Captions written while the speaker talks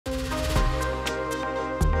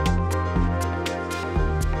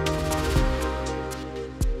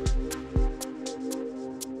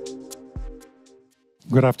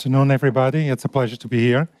Good afternoon, everybody. It's a pleasure to be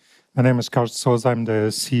here. My name is Carlsson Sousa. I'm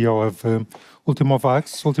the CEO of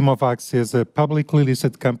Ultimovacs. Ultimovacs is a publicly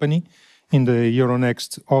listed company in the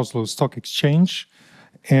Euronext Oslo Stock Exchange,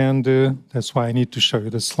 and that's why I need to show you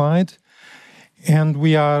the slide. And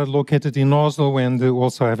we are located in Oslo and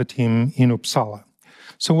also have a team in Uppsala.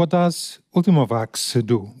 So what does Ultimovacs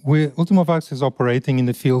do? Ultimovacs is operating in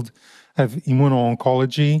the field of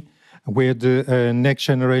immuno-oncology with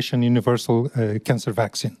next-generation universal cancer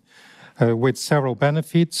vaccine, with several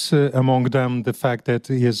benefits, among them the fact that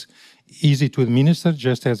it is easy to administer,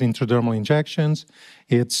 just as intradermal injections.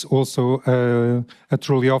 It's also a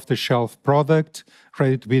truly off-the-shelf product,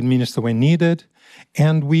 ready to be administered when needed.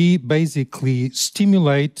 And we basically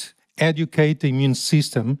stimulate, educate the immune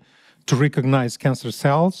system to recognize cancer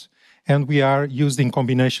cells, and we are used in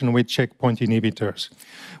combination with checkpoint inhibitors.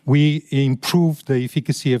 We improve the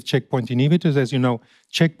efficacy of checkpoint inhibitors. As you know,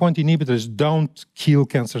 checkpoint inhibitors don't kill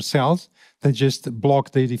cancer cells, they just block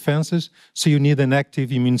the defenses, so you need an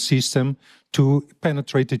active immune system to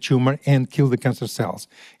penetrate the tumor and kill the cancer cells.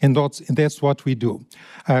 And that's what we do.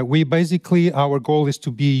 Our goal is to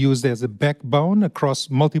be used as a backbone across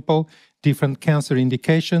multiple different cancer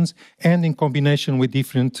indications and in combination with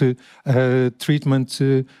different treatment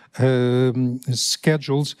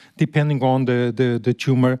schedules depending on the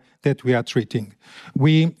tumor that we are treating.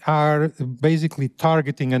 We are basically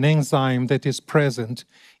targeting an enzyme that is present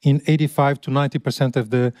in 85 to 90%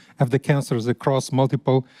 of the cancers across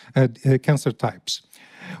multiple cancer types.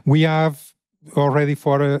 We have already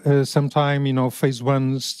for some time, phase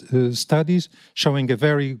 1 studies showing a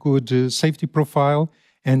very good safety profile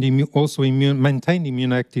and also maintain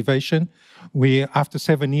immune activation. After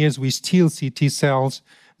 7 years, we still see T cells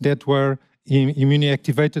that were immunely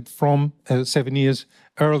activated from 7 years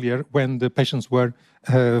earlier when the patients were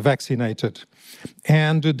vaccinated.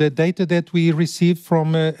 And the data that we received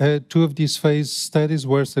from 2 of these phase studies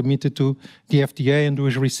were submitted to the FDA, and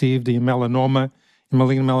we received the malignant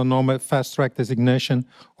melanoma fast-track designation,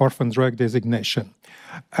 orphan drug designation.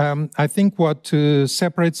 I think what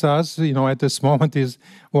separates us, at this moment is,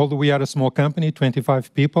 although we are a small company,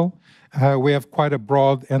 25 people, we have quite a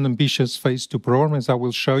broad and ambitious phase 2 program, as I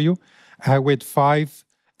will show you, with 5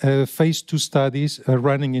 phase 2 studies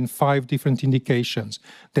running in 5 different indications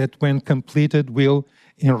that, when completed, will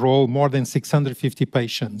enroll more than 650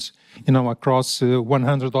 patients, across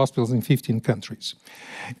 100 hospitals in 15 countries.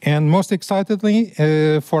 And most excitedly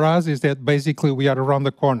for us is that basically we are around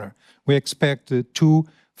the corner. We expect 2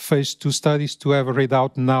 phase 2 studies to have a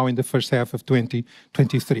readout now in the first half of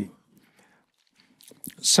 2023.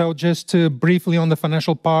 So just briefly on the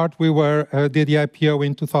financial part, we did the IPO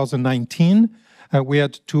in 2019. We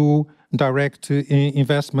had 2 direct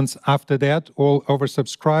investments after that, all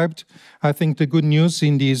oversubscribed. I think the good news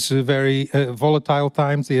in these very volatile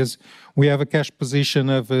times is we have a cash position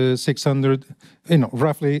of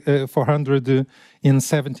roughly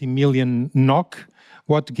 470 million NOK,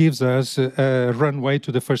 what gives us a runway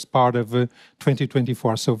to the first part of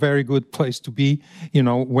 2024. So very good place to be,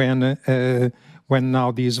 when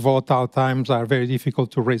now these volatile times are very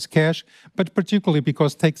difficult to raise cash, but particularly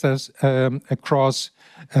because it takes us across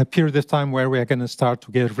a period of time where we are going to start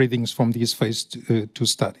to get readings from these phase 2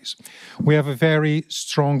 studies. We have a very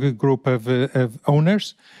strong group of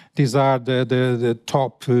owners. These are the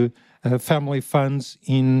top family funds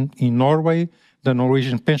in Norway, the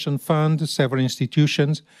Norwegian Pension Fund, several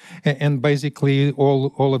institutions, and basically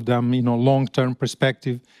all of them, long-term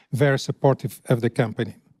perspective, very supportive of the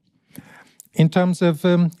company. In terms of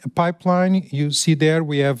pipeline, you see there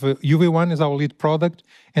we have UV1 is our lead product,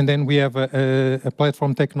 and then we have a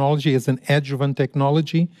platform technology as an adjuvant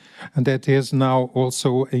technology, and that is now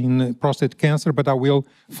also in prostate cancer, but I will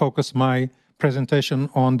focus my presentation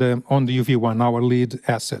on the UV1, our lead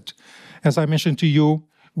asset. As I mentioned to you,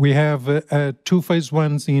 we have 2 phase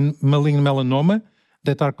 1s in malignant melanoma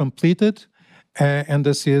that are completed. And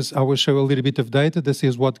this is, I will show a little bit of data. This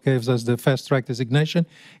is what gives us the fast-track designation.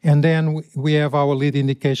 And then we have our lead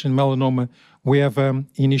indication, melanoma. We have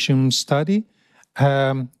initial study.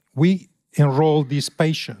 We enrolled these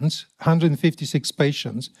patients, 156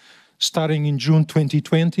 patients, starting in June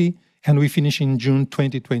 2020, and we finish in June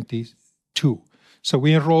 2022. So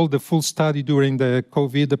we enrolled the full study during the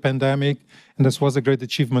COVID, the pandemic, and this was a great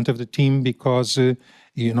achievement of the team because, as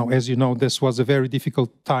you know, this was a very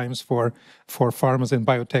difficult times for pharmas and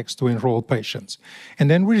biotechs to enroll patients.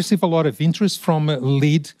 And then we receive a lot of interest from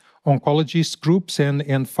lead oncologist groups and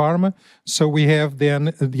pharma. So we have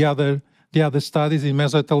then the other studies in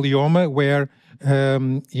mesothelioma where,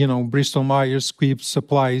 Bristol Myers Squibb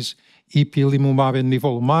supplies ipilimumab and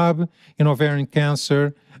nivolumab. In ovarian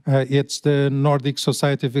cancer, it's the Nordic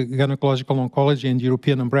Society of Gynecological Oncology and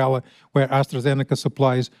European umbrella, where AstraZeneca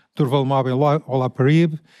supplies durvalumab and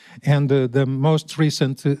olaparib. And the most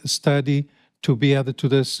recent study to be added to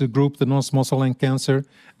this group, the non-small cell lung cancer,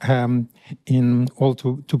 to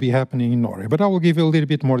be happening in Norway. But I will give you a little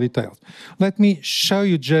bit more details. Let me show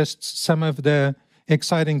you just some of the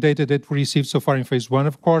exciting data that we received so far in phase 1.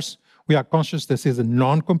 Of course, we are conscious this is a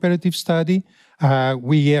non-comparative study.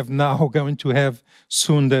 We have now going to have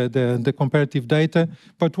soon the comparative data.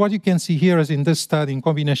 But what you can see here is in this study, in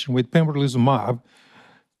combination with pembrolizumab,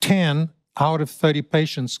 10 out of 30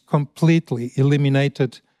 patients completely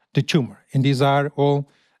eliminated the tumor. And these are all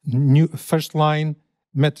new first-line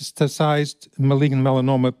metastasized malignant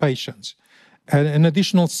melanoma patients. An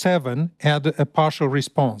additional 7 had a partial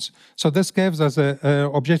response. So this gives us an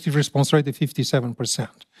objective response rate of 57%.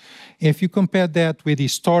 If you compare that with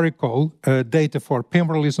historical data for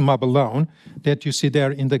pembrolizumab alone, that you see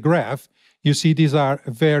there in the graph, you see these are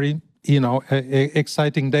very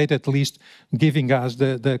exciting data, at least giving us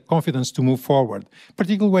the confidence to move forward,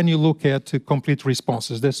 particularly when you look at complete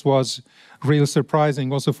responses. This was really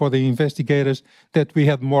surprising also for the investigators that we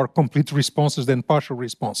had more complete responses than partial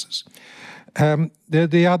responses.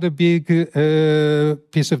 The other big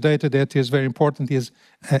piece of data that is very important is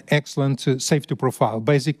excellent safety profile.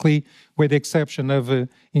 Basically, with the exception of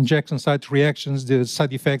injection site reactions, the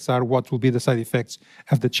side effects are what will be the side effects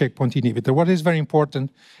of the checkpoint inhibitor. What is very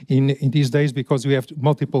important in these days, because we have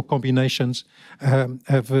multiple combinations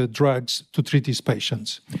of drugs to treat these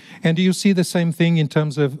patients. And you see the same thing in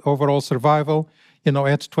terms of overall survival,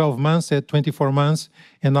 at 12 months, at 24 months,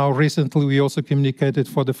 and now recently we also communicated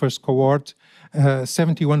for the first cohort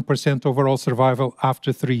 71% overall survival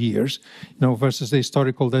after 3 years, versus the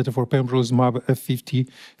historical data for pembrolizumab of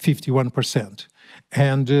 51%.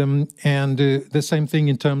 And the same thing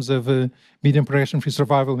in terms of median progression-free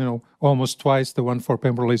survival, almost twice the one for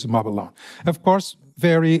pembrolizumab alone. Of course,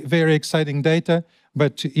 very, very exciting data,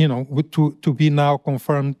 but to be now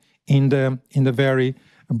confirmed in the very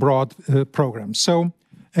broad program. So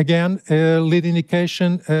again, lead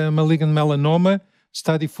indication, malignant melanoma,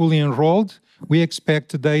 study fully enrolled. We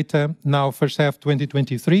expect data now first half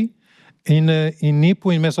 2023. In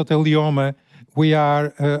NIPU, in mesothelioma, we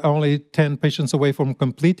are only 10 patients away from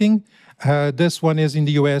completing. This one is in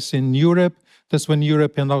the US and Europe, this one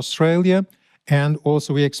Europe and Australia. And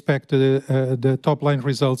also we expect the top-line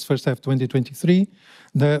results first half 2023.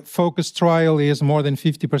 The FOCUS trial is more than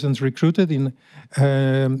 50% recruited in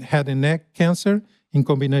head and neck cancer in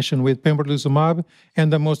combination with pembrolizumab,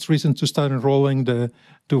 and the most recent to start enrolling the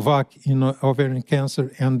DOVAC in ovarian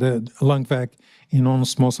cancer and the LUNGVAC in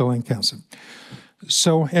non-small cell lung cancer.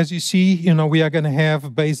 So as you see, we are going to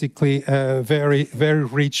have basically a very, very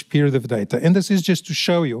rich period of data. And this is just to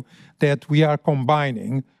show you that we are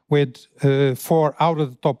combining with 4 out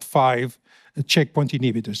of the top 5 checkpoint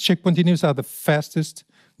inhibitors. Checkpoint inhibitors are the fastest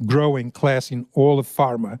growing class in all of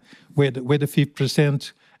pharma, with a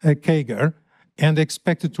 5% Haeger, and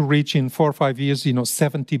expected to reach in 4 or 5 years,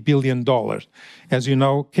 $70 billion. As you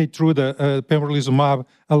know, Keytruda, pembrolizumab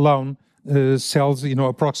alone sells,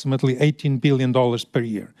 approximately $18 billion per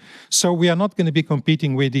year. So we are not going to be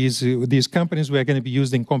competing with these companies. We are going to be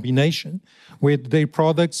used in combination with their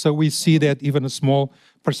products. So we see that even a small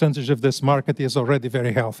percentage of this market is already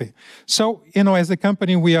very healthy. So, as a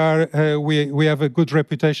company, we have a good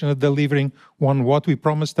reputation of delivering on what we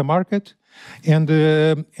promised the market. And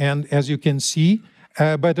as you can see,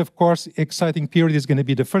 but of course, exciting period is going to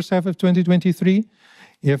be the first half of 2023.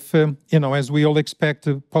 If, as we all expect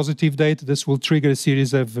positive data, this will trigger a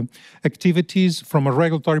series of activities from a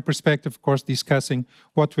regulatory perspective, of course, discussing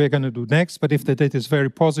what we're going to do next. But if the data is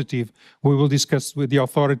very positive, we will discuss with the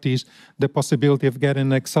authorities the possibility of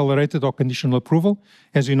getting an accelerated or conditional approval.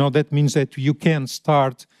 As you know, that means that you can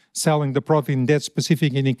start selling the product in that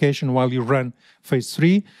specific indication while you run phase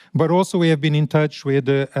 3. But also we have been in touch with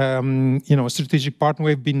a strategic partner.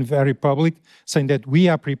 We've been very public, saying that we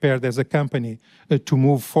are prepared as a company to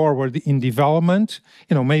move forward in development,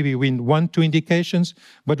 maybe win 1-2 indications,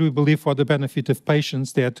 but we believe for the benefit of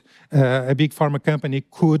patients that a big pharma company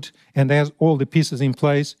could and has all the pieces in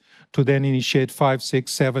place to then initiate 5, 6,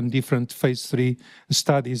 7 different phase 3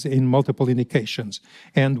 studies in multiple indications.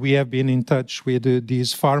 And we have been in touch with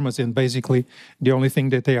these pharmas, and basically the only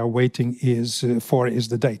thing that they are waiting is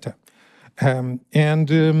the data.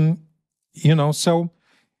 So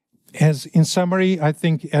as in summary, I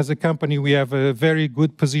think as a company, we have a very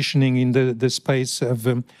good positioning in the space of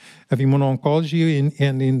immuno-oncology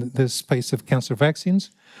and in the space of cancer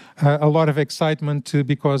vaccines. A lot of excitement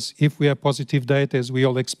because if we have positive data, as we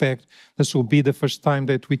all expect, this will be the first time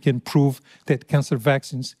that we can prove that cancer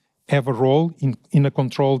vaccines have a role in a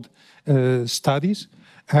controlled studies.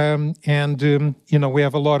 You know, we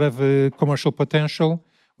have a lot of commercial potential.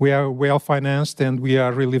 We are well financed, and we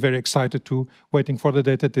are really very excited to waiting for the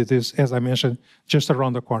data that is, as I mentioned, just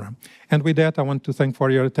around the corner. And with that, I want to thank for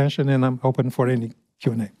your attention, and I'm open for any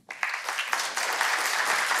Q&A.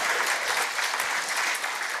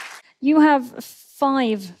 You have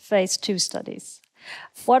 5 phase 2 studies.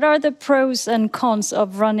 What are the pros and cons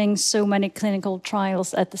of running so many clinical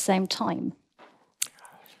trials at the same time?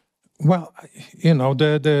 Well, you know,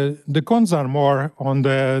 the cons are more on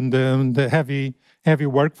the heavy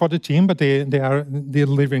work for the team, but they're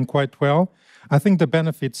delivering quite well. I think the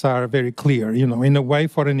benefits are very clear. You know, in a way,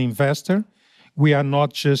 for an investor, we are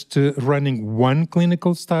not just running one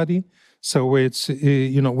clinical study. So it's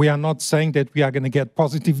you know, we are not saying that we are going to get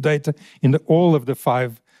positive data in all of the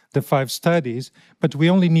five studies, but we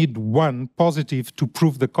only need one positive to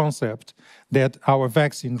prove the concept that our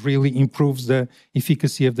vaccine really improves the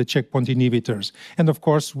efficacy of the checkpoint inhibitors. And of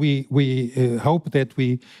course, we hope that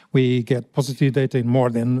we get positive data in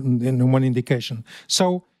more than one indication.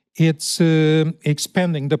 So it's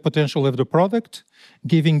expanding the potential of the product,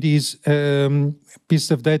 giving these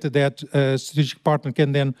pieces of data that a strategic partner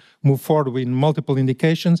can then move forward with multiple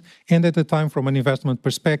indications. And at the time, from an investment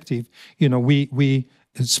perspective, you know, we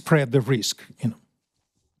spread the risk, you know.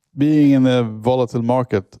 Being in a volatile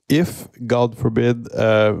market, if, God forbid,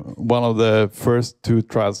 one of the first 2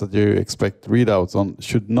 trials that you expect readouts on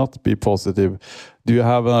should not be positive, do you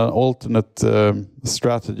have an alternate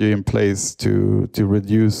strategy in place to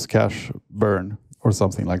reduce cash burn or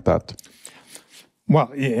something like that?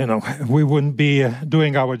 Well, you know, we wouldn't be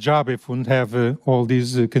doing our job if we wouldn't have all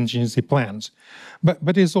these contingency plans.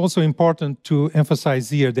 But it's also important to emphasize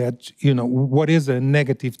here that, you know, what is a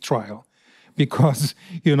negative trial? Because,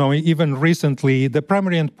 you know, even recently, the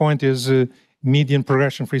primary endpoint is median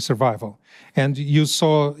progression-free survival. And you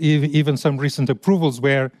saw even some recent approvals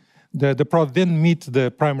where the product didn't meet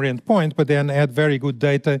the primary endpoint, but then had very good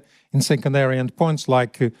data in secondary endpoints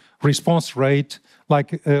like response rate,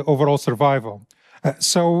 like overall survival.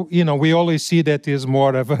 So, you know, we always see that is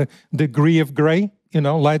more of a degree of gray, you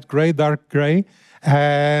know, light gray, dark gray.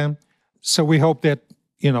 So we hope that,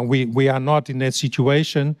 you know, we are not in that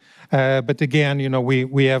situation. But again, you know,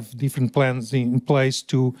 we have different plans in place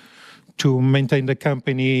to maintain the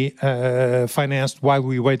company financed while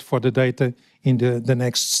we wait for the data in the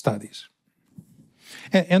next studies.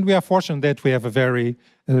 And we are fortunate that we have a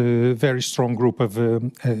very strong group of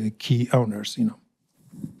key owners, you know.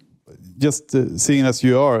 Just seeing as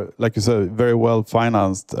you are, like you said, very well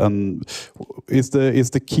financed, and is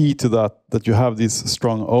the key to that you have these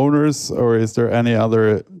strong owners, or is there any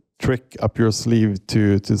other trick up your sleeve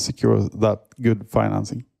to secure that good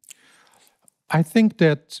financing? I think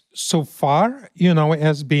that so far, you know, it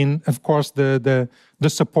has been, of course, the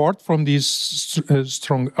support from these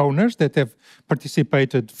strong owners that have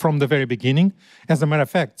participated from the very beginning. As a matter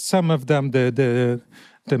of fact, some of them,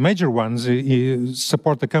 the major ones,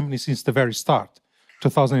 support the company since the very start,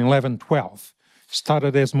 2011-12.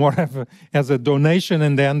 Started as more of as a donation,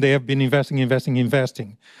 and then they have been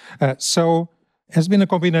investing. So it has been a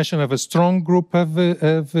combination of a strong group of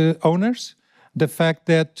owners, the fact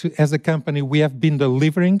that as a company we have been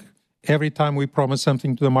delivering. Every time we promise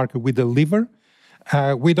something to the market, we deliver.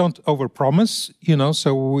 We don't overpromise, you know,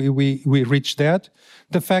 so we reach that.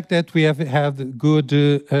 The fact that we have had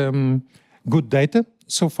good data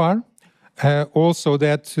so far. Also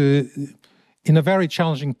that in a very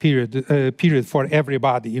challenging period for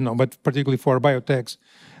everybody, you know, but particularly for biotechs,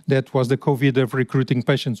 that was the COVID of recruiting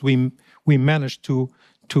patients. We managed to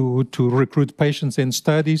recruit patients in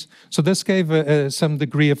studies. So this gave some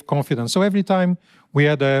degree of confidence. So every time we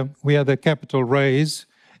had a capital raise,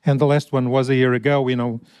 and the last one was a year ago, you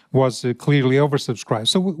know, was clearly oversubscribed.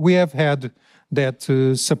 So we have had that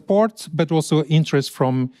support, but also interest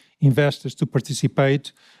from investors to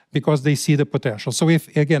participate because they see the potential. So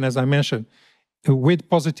if, again, as I mentioned, with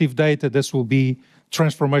positive data, this will be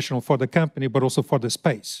transformational for the company, but also for the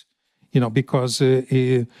space, you know, because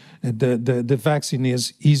the vaccine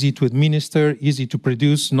is easy to administer, easy to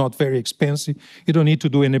produce, not very expensive. You don't need to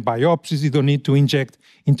do any biopsies. You don't need to inject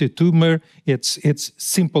into tumor. It's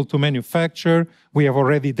simple to manufacture. We have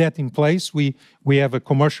already that in place. We have a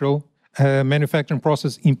commercial manufacturing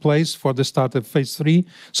process in place for the start of phase 3.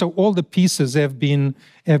 So all the pieces have been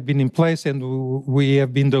in place, and we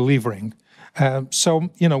have been delivering. So,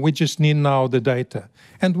 you know, we just need now the data.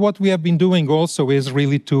 And what we have been doing also is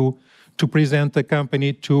really to present the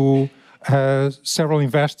company to several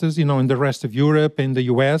investors, in the rest of Europe, in the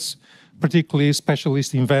US, particularly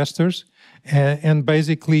specialist investors. And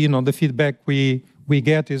basically, the feedback we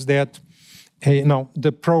get is that,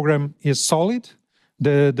 the program is solid,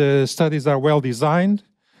 the studies are well designed,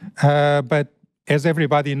 but as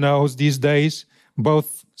everybody knows these days,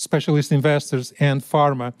 both specialist investors and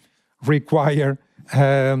pharma require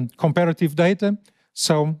comparative data.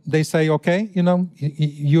 So they say, okay,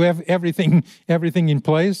 you have everything in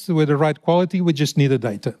place with the right quality, we just need the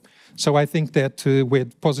data. So I think that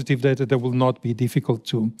with positive data, that will not be difficult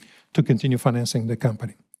to continue financing the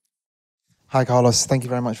company. Hi, Carlos. Thank you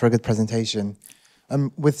very much for a good presentation.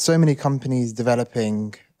 With so many companies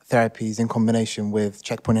developing therapies in combination with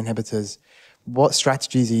checkpoint inhibitors, what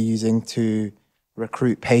strategies are you using to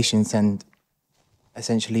recruit patients and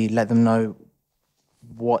essentially let them know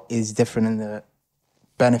what is different in the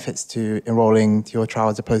benefits to enrolling to your trial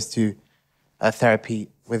as opposed to a therapy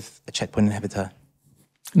with a checkpoint inhibitor?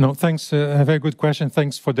 No, thanks. A very good question.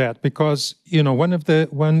 Thanks for that. Because,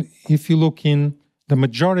 if you look in the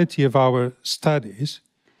majority of our studies,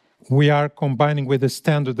 we are combining with the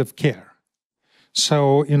standard of care.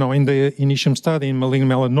 So, in the initial study in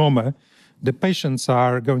malignant melanoma, the patients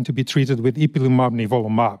are going to be treated with ipilimumab,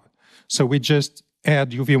 nivolumab. So we just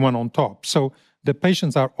add UV1 on top. So the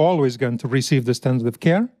patients are always going to receive the standard of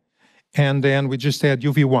care, and then we just add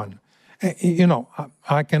UV1.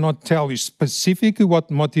 I cannot tell you specifically what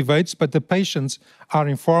motivates, but the patients are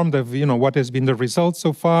informed of, what has been the result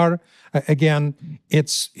so far. Again,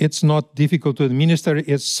 it's not difficult to administer,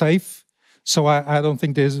 it's safe. So I don't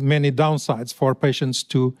think there's many downsides for patients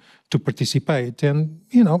to participate. And,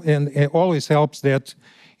 and it always helps that,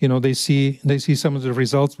 they see some of the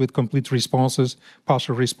results with complete responses,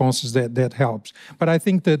 partial responses, that helps. But I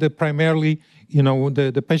think that primarily,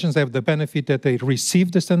 the patients have the benefit that they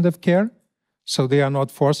receive the standard of care, so they are not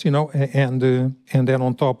forced, and then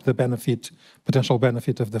on top the potential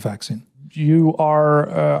benefit of the vaccine. You are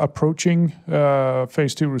approaching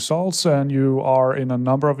phase 2 results, and you are in a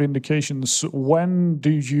number of indications. When do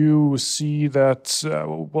you see that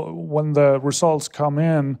when the results come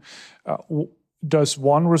in, does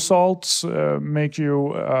one result make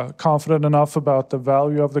you confident enough about the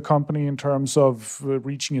value of the company in terms of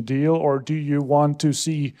reaching a deal, or do you want to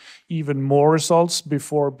see even more results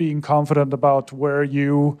before being confident about where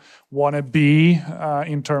you want to be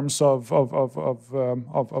in terms of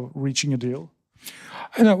reaching a deal?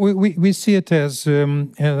 We see it as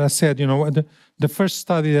I said, the first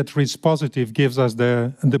study that reads positive gives us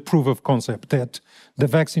the proof of concept that the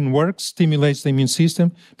vaccine works, stimulates the immune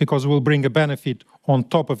system, because it will bring a benefit on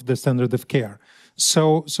top of the standard of care.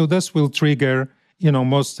 So this will trigger,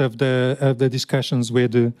 most of the discussions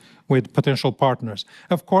with potential partners.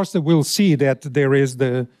 Of course, we'll see that there is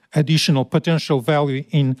the additional potential value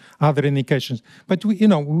in other indications, but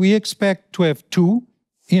we expect to have two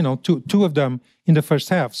of them in the first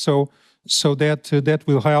half. So that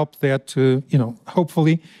will help. That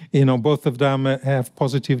hopefully both of them have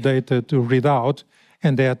positive data to read out,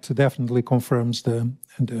 and that definitely confirms the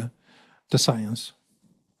science.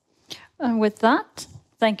 And with that,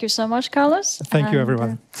 thank you so much, Carlos. Thank you,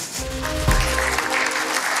 everyone.